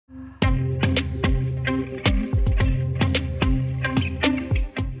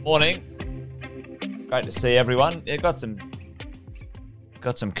Morning. Great to see everyone. Yeah, got some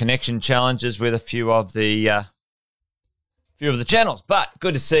connection challenges with a few of the channels, but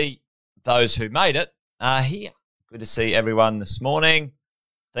good to see those who made it here. Good to see everyone this morning.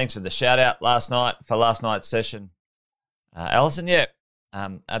 Thanks for the shout out last night's session, Alison. Yeah,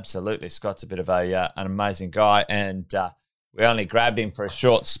 absolutely. Scott's a bit of an amazing guy, and we only grabbed him for a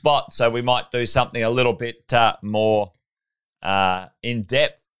short spot, so we might do something a little bit more in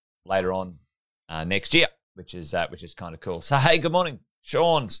depth later on next year, which is kind of cool. So hey, good morning,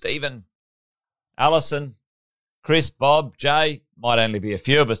 Sean, Stephen, Alison, Chris, Bob, Jay. Might only be a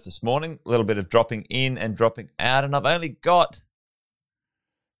few of us this morning. A little bit of dropping in and dropping out, and I've only got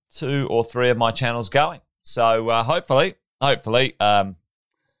 2 or 3 of my channels going. So hopefully we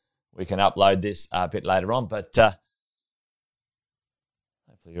can upload this a bit later on. But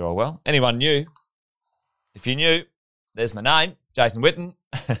hopefully you're all well. Anyone new? If you're new, there's my name, Jason Witten.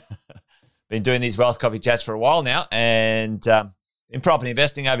 Been doing these Wealth Coffee Chats for a while now, and in property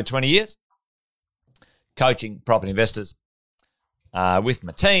investing over 20 years, coaching property investors with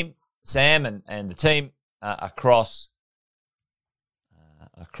my team, Sam and the team across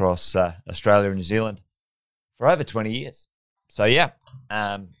Australia and New Zealand for over 20 years. So yeah,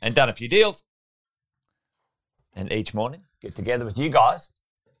 and done a few deals, and each morning get together with you guys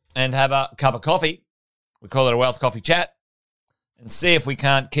and have a cup of coffee. We call it a Wealth Coffee Chat, and see if we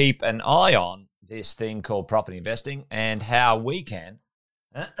can't keep an eye on this thing called property investing and how we can,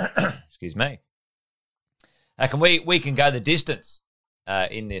 excuse me, how can we can go the distance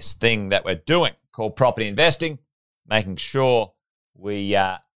in this thing that we're doing called property investing, making sure we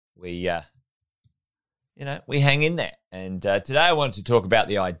hang in there. And today I wanted to talk about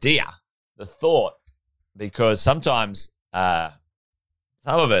the idea, the thought, because sometimes some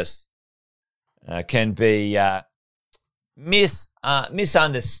of us can be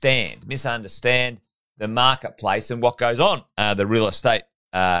misunderstand the marketplace and what goes on. The real estate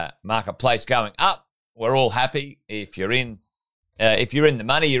marketplace going up. We're all happy if you're in the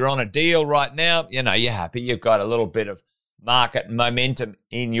money, you're on a deal right now. You know, you're happy. You've got a little bit of market momentum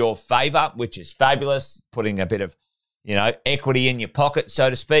in your favor, which is fabulous. Putting a bit of, equity in your pocket, so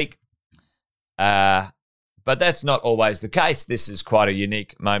to speak. But that's not always the case. This is quite a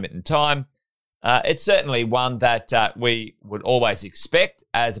unique moment in time. It's certainly one that we would always expect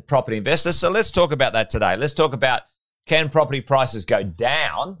as a property investor. So let's talk about that today. Let's talk about, can property prices go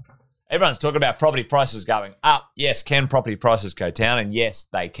down? Everyone's talking about property prices going up. Yes, can property prices go down? And yes,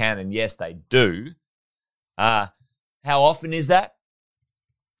 they can, and yes, they do. How often is that?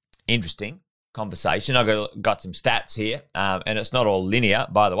 Interesting conversation. I've got some stats here, and it's not all linear,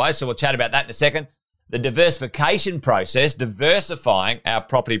 by the way, so we'll chat about that in a second. The diversification process, diversifying our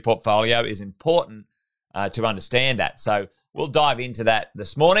property portfolio, is important to understand that. So we'll dive into that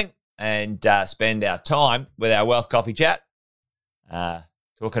this morning and spend our time with our Wealth Coffee Chat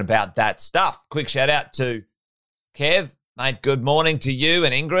talking about that stuff. Quick shout out to Kev. Mate, good morning to you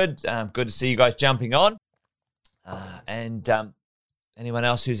and Ingrid. Good to see you guys jumping on. And anyone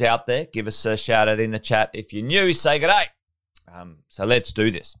else who's out there, give us a shout out in the chat. If you're new, say good day. So let's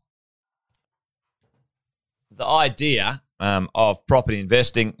do this. The idea of property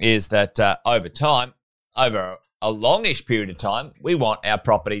investing is that over time, over a longish period of time, we want our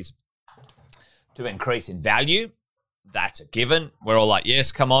properties to increase in value. That's a given. We're all like,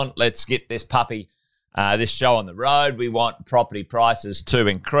 yes, come on, let's get this puppy, this show on the road. We want property prices to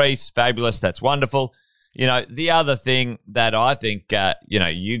increase. Fabulous. That's wonderful. The other thing that I think,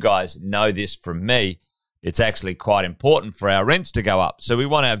 you guys know this from me, it's actually quite important for our rents to go up. So we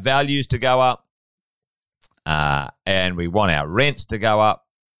want our values to go up. And we want our rents to go up.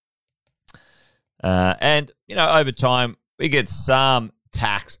 And over time, we get some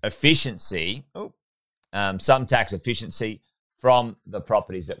tax efficiency, from the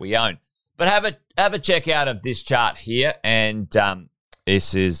properties that we own. But have a check out of this chart here, and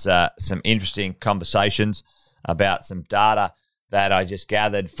this is some interesting conversations about some data that I just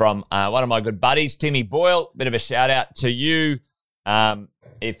gathered from one of my good buddies, Timmy Boyle. Bit of a shout out to you.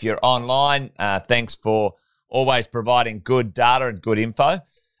 If you're online, thanks for always providing good data and good info.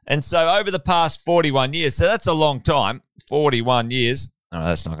 And so over the past 41 years, so that's a long time, 41 years. Oh,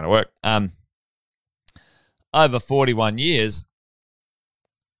 that's not going to work. Over 41 years,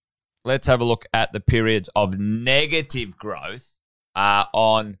 let's have a look at the periods of negative growth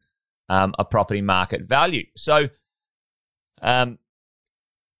on a property market value. So can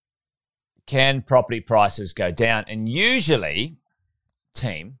property prices go down? And usually,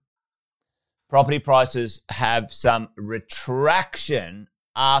 team, property prices have some retraction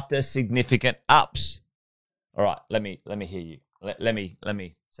after significant ups. All right, let me hear you. let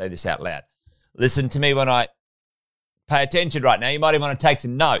me say this out loud. Listen to me when I pay attention right now. You might even want to take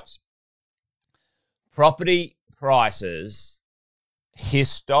some notes. Property prices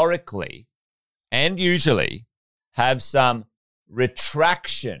historically and usually have some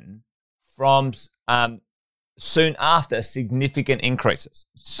retraction from soon after significant increases.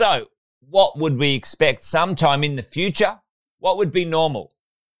 So what would we expect sometime in the future? What would be normal?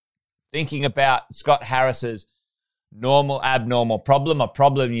 Thinking about Scott Harris's normal, abnormal problem, a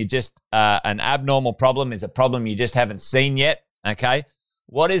problem you just, an abnormal problem is a problem you just haven't seen yet, okay?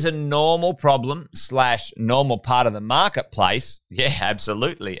 What is a normal problem / normal part of the marketplace? Yeah,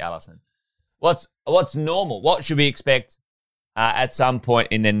 absolutely, Alison. What's normal? What should we expect at some point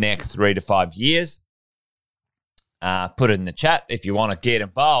in the next 3 to 5 years? Put it in the chat if you want to get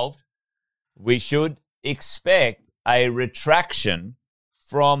involved. We should expect a retraction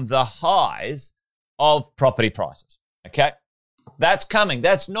from the highs of property prices, okay? That's coming.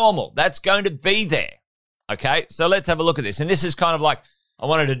 That's normal. That's going to be there, okay? So let's have a look at this. And this is kind of like, I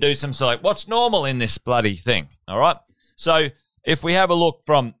wanted to do some sort of like, what's normal in this bloody thing, all right? So if we have a look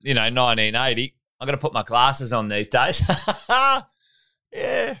from, 1980, I'm going to put my glasses on these days.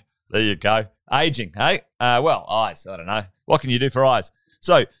 Yeah, there you go. Aging, hey? Eyes, I don't know. What can you do for eyes?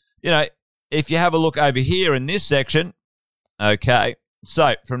 So, if you have a look over here in this section, okay,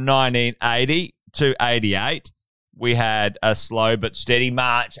 so from 1980 to 88, we had a slow but steady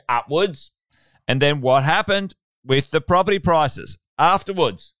march upwards. And then what happened with the property prices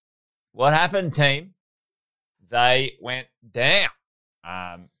afterwards? What happened, team? They went down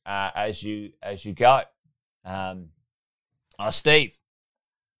as you go. Steve.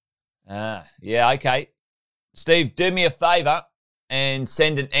 Yeah, okay. Steve, do me a favor and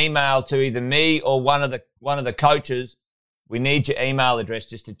send an email to either me or one of the coaches. We need your email address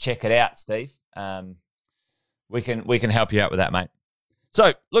just to check it out, Steve. We can help you out with that, mate.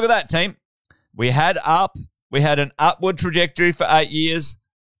 So look at that, team. We had an upward trajectory for 8 years,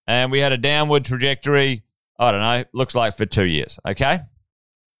 and we had a downward trajectory, I don't know, looks like for 2 years, okay?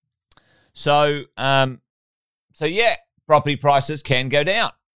 So yeah, property prices can go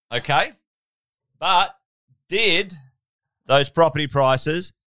down, okay? But did those property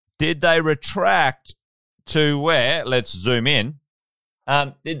prices, did they retract to where, let's zoom in,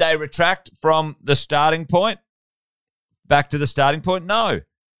 did they retract from the starting point back to the starting point? No,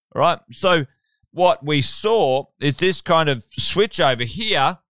 all right? So what we saw is this kind of switch over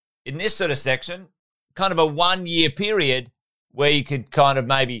here in this sort of section, kind of a 1 year period where you could kind of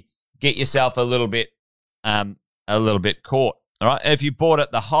maybe get yourself a little bit caught. All right. If you bought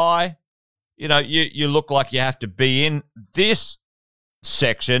at the high, you look like you have to be in this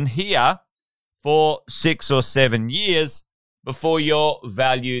section here for 6 or 7 years before your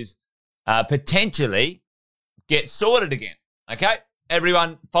values potentially get sorted again. Okay.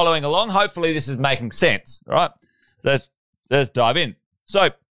 Everyone following along, hopefully this is making sense, all right? Let's dive in.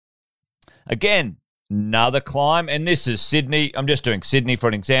 So, again, another climb, and this is Sydney. I'm just doing Sydney for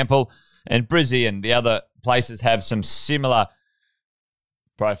an example, and Brizzy and the other places have some similar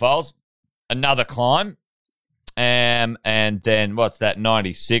profiles. Another climb, and then what's that,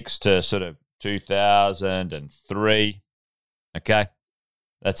 96 to sort of 2003, okay?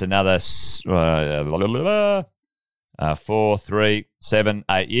 That's another 4, 3, 7,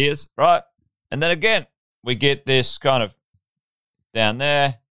 8 years, right? And then again, we get this kind of down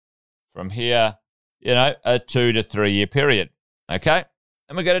there from here, a 2 to 3 year period, okay?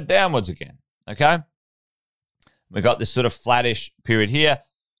 And we get it downwards again, okay? We got this sort of flattish period here.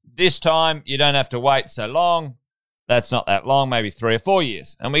 This time, you don't have to wait so long. That's not that long, maybe 3 or 4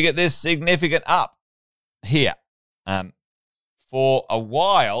 years. And we get this significant up here for a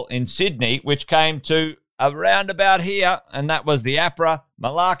while in Sydney, which came to around about here, and that was the APRA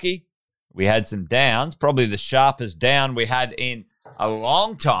malarkey. We had some downs, probably the sharpest down we had in a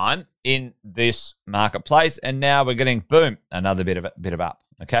long time in this marketplace, and now we're getting, boom, another bit of up,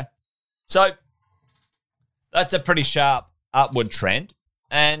 okay? So that's a pretty sharp upward trend,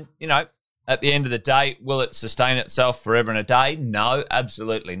 and, at the end of the day, will it sustain itself forever and a day? No,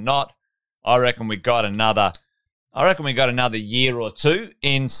 absolutely not. I reckon we got another year or two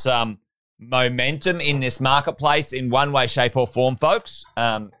in some momentum in this marketplace in one way, shape, or form, folks.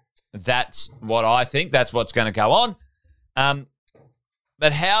 That's what I think. That's what's going to go on.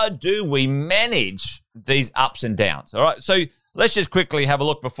 But how do we manage these ups and downs? All right, so let's just quickly have a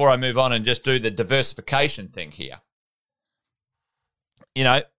look before I move on and just do the diversification thing here.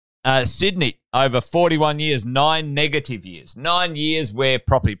 Sydney, over 41 years, 9 negative years. 9 years where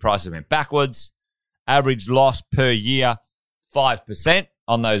property prices went backwards. Average loss per year, 5%.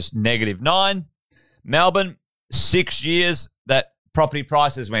 On those -9. Melbourne, 6 years that property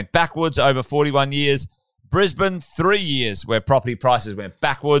prices went backwards over 41 years. Brisbane, 3 years where property prices went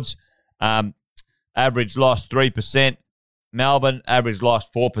backwards. Average loss 3%. Melbourne, average loss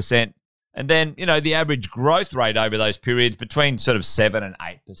 4%. And then, the average growth rate over those periods between sort of 7 and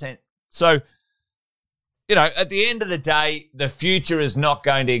 8%. So, at the end of the day, the future is not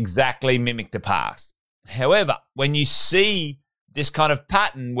going to exactly mimic the past. However, when you see this kind of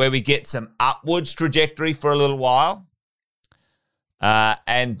pattern where we get some upwards trajectory for a little while,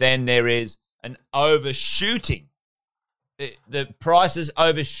 and then there is an overshooting. The prices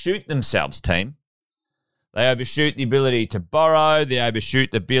overshoot themselves, team. They overshoot the ability to borrow. They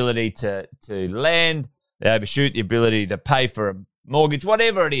overshoot the ability to lend. They overshoot the ability to pay for a mortgage,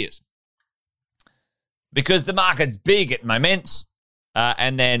 whatever it is. Because the market's big at moments,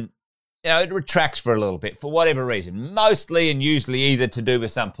 and then it retracts for a little bit for whatever reason. Mostly and usually either to do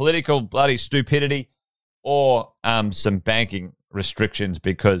with some political bloody stupidity or some banking restrictions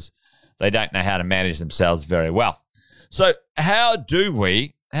because they don't know how to manage themselves very well. So how do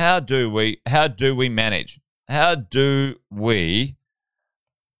we manage? How do we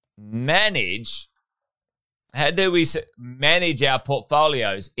manage our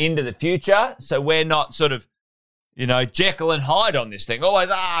portfolios into the future so we're not sort of, Jekyll and Hyde on this thing? Always,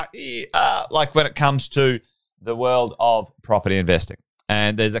 like when it comes to the world of property investing.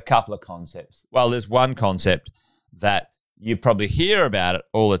 And there's a couple of concepts. Well, there's one concept that you probably hear about it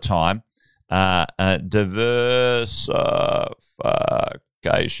all the time.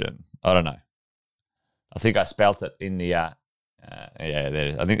 Diversification. I don't know. I think I spelt it in the, I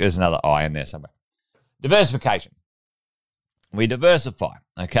think there's another I in there somewhere. Diversification. We diversify,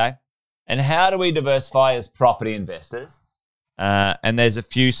 okay? And how do we diversify as property investors? And there's a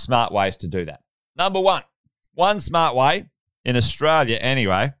few smart ways to do that. Number one smart way in Australia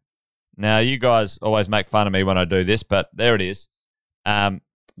anyway. Now, you guys always make fun of me when I do this, but there it is.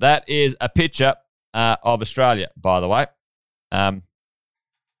 That is a picture of Australia, by the way. Now,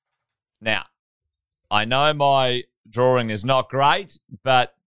 I know my drawing is not great,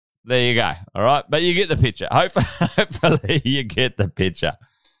 but there you go. All right. But you get the picture. Hopefully you get the picture.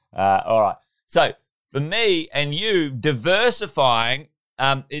 All right. So for me and you, diversifying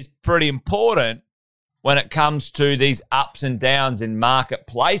is pretty important when it comes to these ups and downs in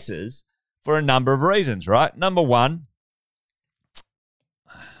marketplaces for a number of reasons, right? Number one,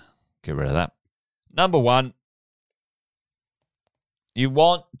 get rid of that. Number one, you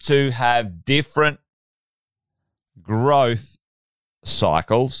want to have different growth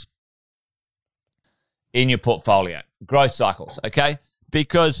cycles in your portfolio. Growth cycles, okay?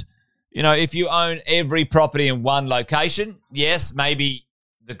 Because, if you own every property in one location, yes, maybe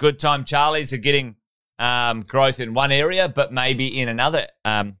the good time Charlies are getting growth in one area, but maybe in another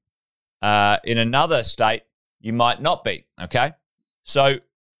state, you might not be, okay? So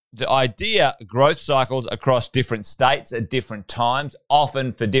the idea, growth cycles across different states at different times,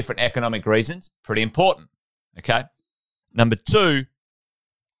 often for different economic reasons, pretty important, okay? Number two,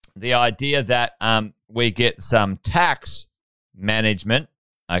 the idea that we get some tax management,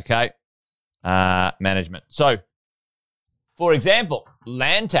 okay? Management. So, for example,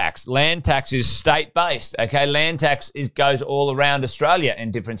 land tax. Land tax is state-based, okay? Land tax goes all around Australia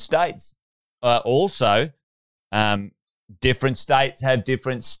in different states. Also, different states have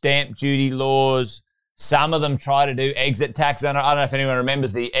different stamp duty laws. Some of them try to do exit tax. I don't know if anyone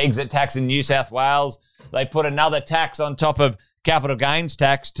remembers the exit tax in New South Wales. They put another tax on top of capital gains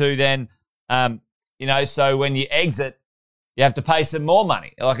tax to then, so when you exit, you have to pay some more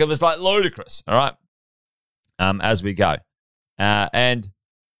money. Like it was like ludicrous, all right, as we go. And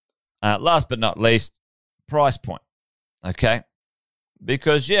last but not least, price point, okay?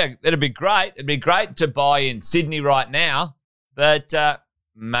 Because, it'd be great. It'd be great to buy in Sydney right now, but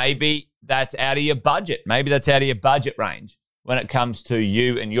maybe that's out of your budget. Maybe that's out of your budget range when it comes to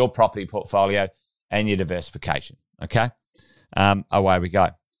you and your property portfolio and your diversification, okay? Away we go.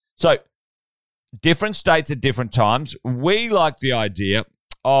 So, different states at different times. We like the idea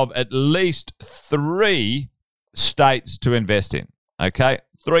of at least 3 states to invest in, okay?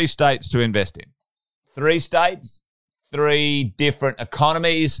 3 states to invest in. 3 states, 3 different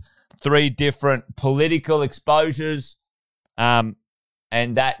economies, 3 different political exposures, and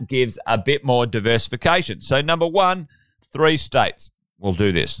that gives a bit more diversification. So, number 1, 3 states. We'll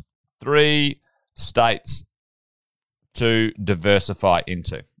do this. 3 states to diversify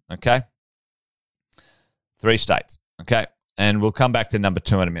into, okay? 3 states, okay? And we'll come back to number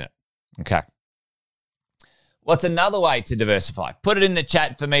 2 in a minute, okay? What's another way to diversify? Put it in the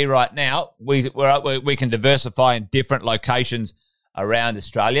chat for me right now. We can diversify in different locations around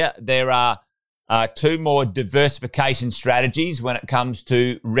Australia. There are two more diversification strategies when it comes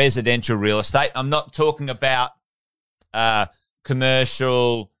to residential real estate. I'm not talking about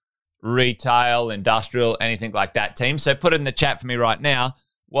commercial, retail, industrial, anything like that, team. So put it in the chat for me right now.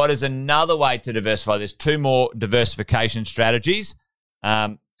 What is another way to diversify? There's two more diversification strategies.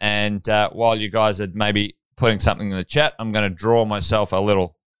 And while you guys are maybe putting something in the chat, I'm going to draw myself a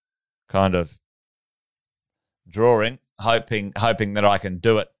little kind of drawing, hoping that I can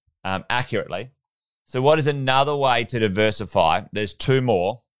do it accurately. So what is another way to diversify? There's two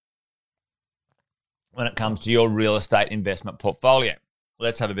more when it comes to your real estate investment portfolio.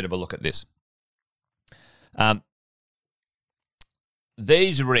 Let's have a bit of a look at this.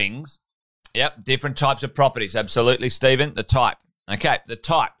 These rings, yep, different types of properties. Absolutely, Stephen. The type. Okay, the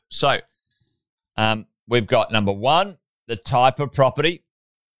type. So we've got number one, the type of property,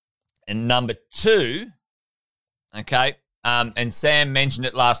 and number two, okay, and Sam mentioned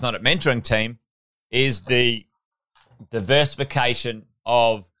it last night at Mentoring Team, is the diversification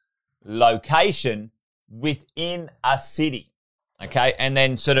of location within a city, okay? And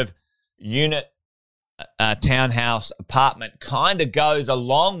then sort of unit, townhouse, apartment kind of goes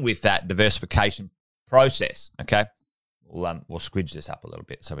along with that diversification process, okay? We'll squidge this up a little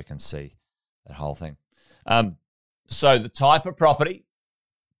bit so we can see that whole thing. So the type of property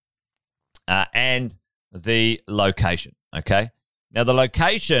and the location, okay? Now the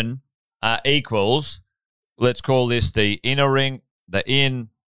location equals, let's call this the inner ring, the in,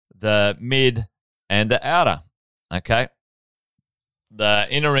 the mid, and the outer, okay? The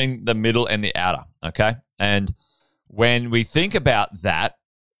inner ring, the middle, and the outer, okay? And when we think about that,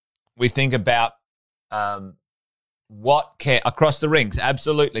 we think about what can across the rings.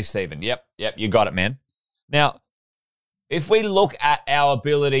 Absolutely, Stephen. Yep, you got it, man. Now, if we look at our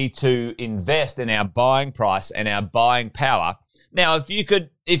ability to invest in our buying price and our buying power, now if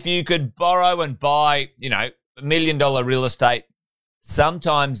you could borrow and buy, $1 million real estate,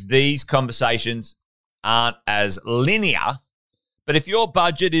 sometimes these conversations aren't as linear. But if your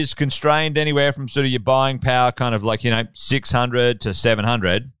budget is constrained anywhere from sort of your buying power, kind of like, 600 to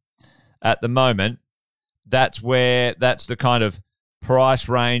 700 at the moment, that's the kind of price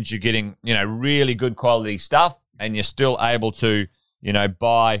range you're getting, really good quality stuff, and you're still able to,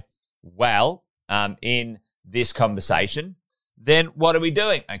 buy well in this conversation. Then what are we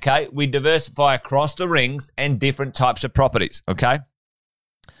doing? Okay, we diversify across the rings and different types of properties. Okay,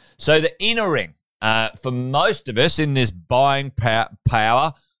 so the inner ring, for most of us in this buying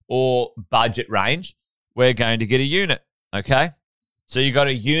power or budget range, we're going to get a unit. Okay, so you got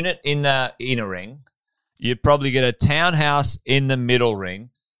a unit in the inner ring. You'd probably get a townhouse in the middle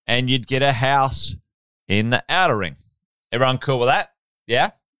ring, and you'd get a house in the outer ring. Everyone cool with that? Yeah?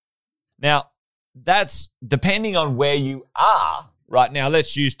 Now, that's depending on where you are right now.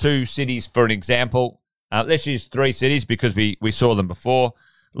 Let's use two cities for an example. Let's use three cities because we saw them before.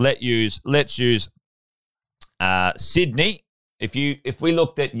 Let's use Sydney. If we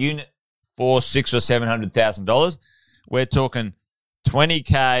looked at unit for $600,000 or $700,000, we're talking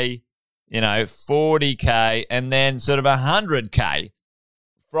 $20K, $40K, and then sort of $100K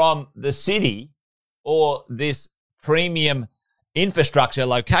from the city or this premium infrastructure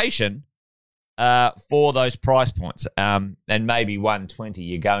location for those price points. And maybe $120,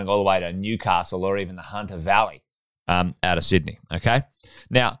 you're going all the way to Newcastle or even the Hunter Valley out of Sydney, okay?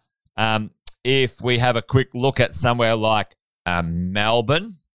 Now, if we have a quick look at somewhere like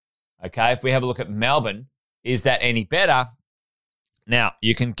Melbourne, okay, if we have a look at Melbourne, is that any better? Now,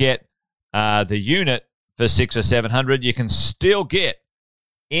 you can get the unit for $600 or $700. You can still get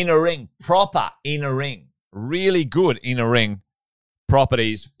inner ring, proper inner ring, really good inner ring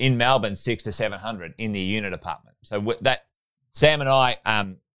properties in Melbourne, $600 to $700 in the unit apartment. So that Sam and I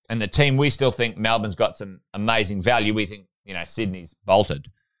and the team, we still think Melbourne's got some amazing value. We think Sydney's bolted.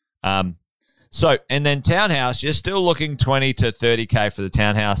 So and then townhouse, you're still looking $20 to $30K for the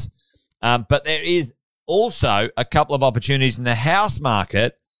townhouse, but there is also a couple of opportunities in the house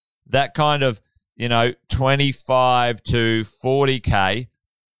market that kind of, 25 to 40K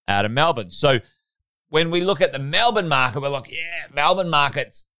out of Melbourne. So when we look at the Melbourne market, we're like, Melbourne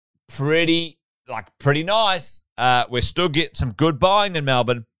market's pretty nice. We're still getting some good buying in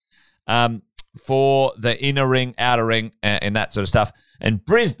Melbourne for the inner ring, outer ring, and that sort of stuff. And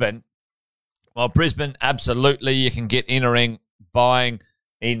Brisbane, absolutely, you can get inner ring buying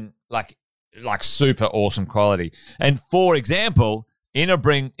in like super awesome quality. And for example, inner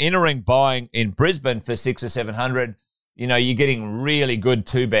ring buying in Brisbane for $600 or $700, you're getting really good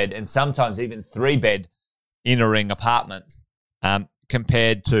 2-bed and sometimes even 3-bed inner ring apartments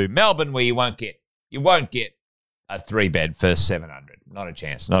compared to Melbourne, where you won't get a 3-bed for $700. Not a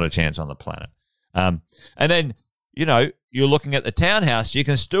chance on the planet. And then, you're looking at the townhouse. You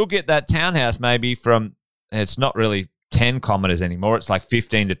can still get that townhouse maybe from, it's not really 10 kilometres anymore. It's like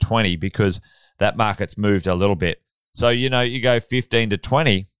 15 to 20 because that market's moved a little bit. So, you go 15 to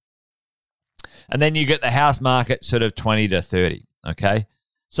 20, and then you get the house market sort of 20 to 30, okay?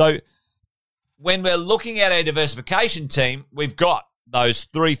 So when we're looking at a diversification team, we've got those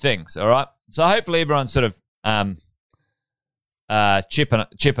three things, all right? So hopefully everyone's sort of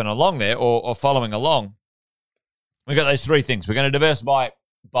chipping along there or following along. We've got those three things. We're going to diversify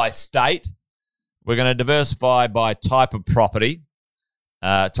by state. We're going to diversify by type of property,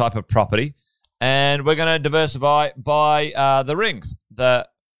 and we're going to diversify by the rings, the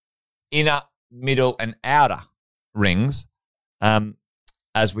inner, middle, and outer rings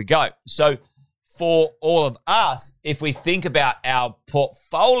as we go. So for all of us, if we think about our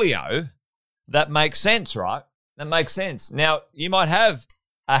portfolio, that makes sense, right? That makes sense. Now, you might have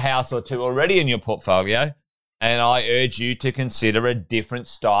a house or two already in your portfolio, and I urge you to consider a different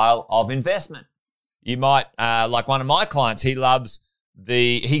style of investment. You might, like one of my clients, he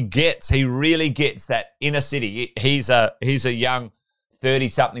really gets that inner city. He's a young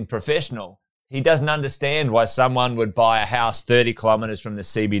 30-something professional. He doesn't understand why someone would buy a house 30 kilometers from the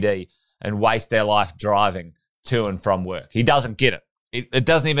CBD and waste their life driving to and from work. He doesn't get it. It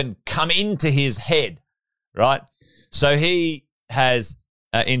doesn't even come into his head, right? So he has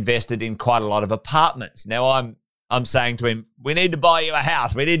invested in quite a lot of apartments. Now I'm saying to him, we need to buy you a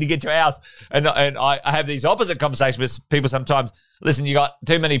house. We need to get you a house. And I have these opposite conversations with people sometimes. Listen, you got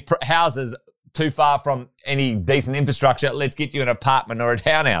too many houses too far from any decent infrastructure. Let's get you an apartment or a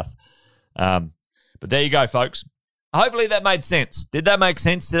townhouse. But there you go, folks. Hopefully that made sense. Did that make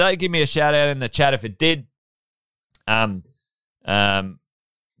sense today? Give me a shout out in the chat if it did. There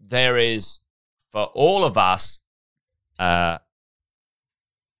is, for all of us,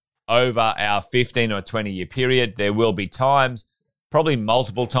 over our 15 or 20-year period, there will be times, probably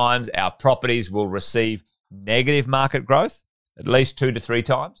multiple times, our properties will receive negative market growth, at least 2 to 3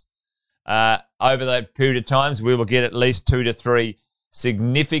 times. Over that period of times, we will get at least 2 to 3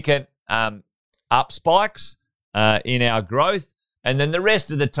 significant up spikes in our growth, and then the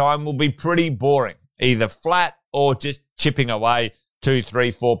rest of the time will be pretty boring, either flat or just chipping away 2,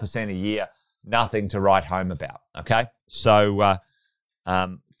 3, 4% a year. Nothing to write home about, okay? So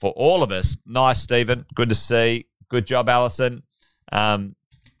for all of us, nice, Stephen. Good to see. Good job, Alison.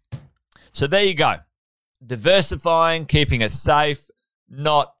 So there you go. Diversifying, keeping it safe,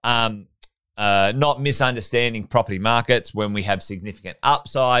 not misunderstanding property markets. When we have significant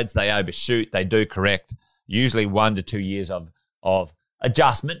upsides, they overshoot, they do correct, usually 1 to 2 years of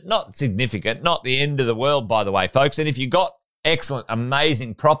adjustment. Not significant, not the end of the world, by the way, folks. And if you've got excellent,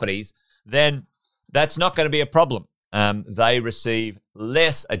 amazing properties, then that's not going to be a problem. They receive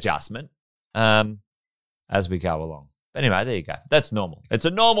less adjustment as we go along. Anyway, there you go. That's normal. It's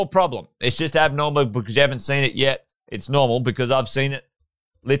a normal problem. It's just abnormal because you haven't seen it yet. It's normal because I've seen it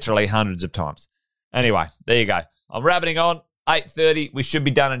literally hundreds of times. Anyway, there you go. I'm rabbiting on. 8:30. We should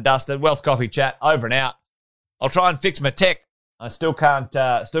be done and dusted. Wealth Coffee Chat over and out. I'll try and fix my tech. I still can't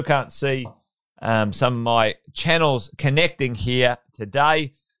see some of my channels connecting here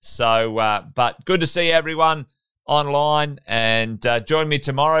today. So, but good to see everyone online, and join me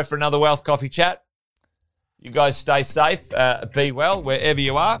tomorrow for another Wealth Coffee Chat. You guys stay safe, be well wherever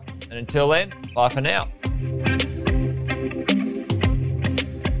you are, and until then, bye for now.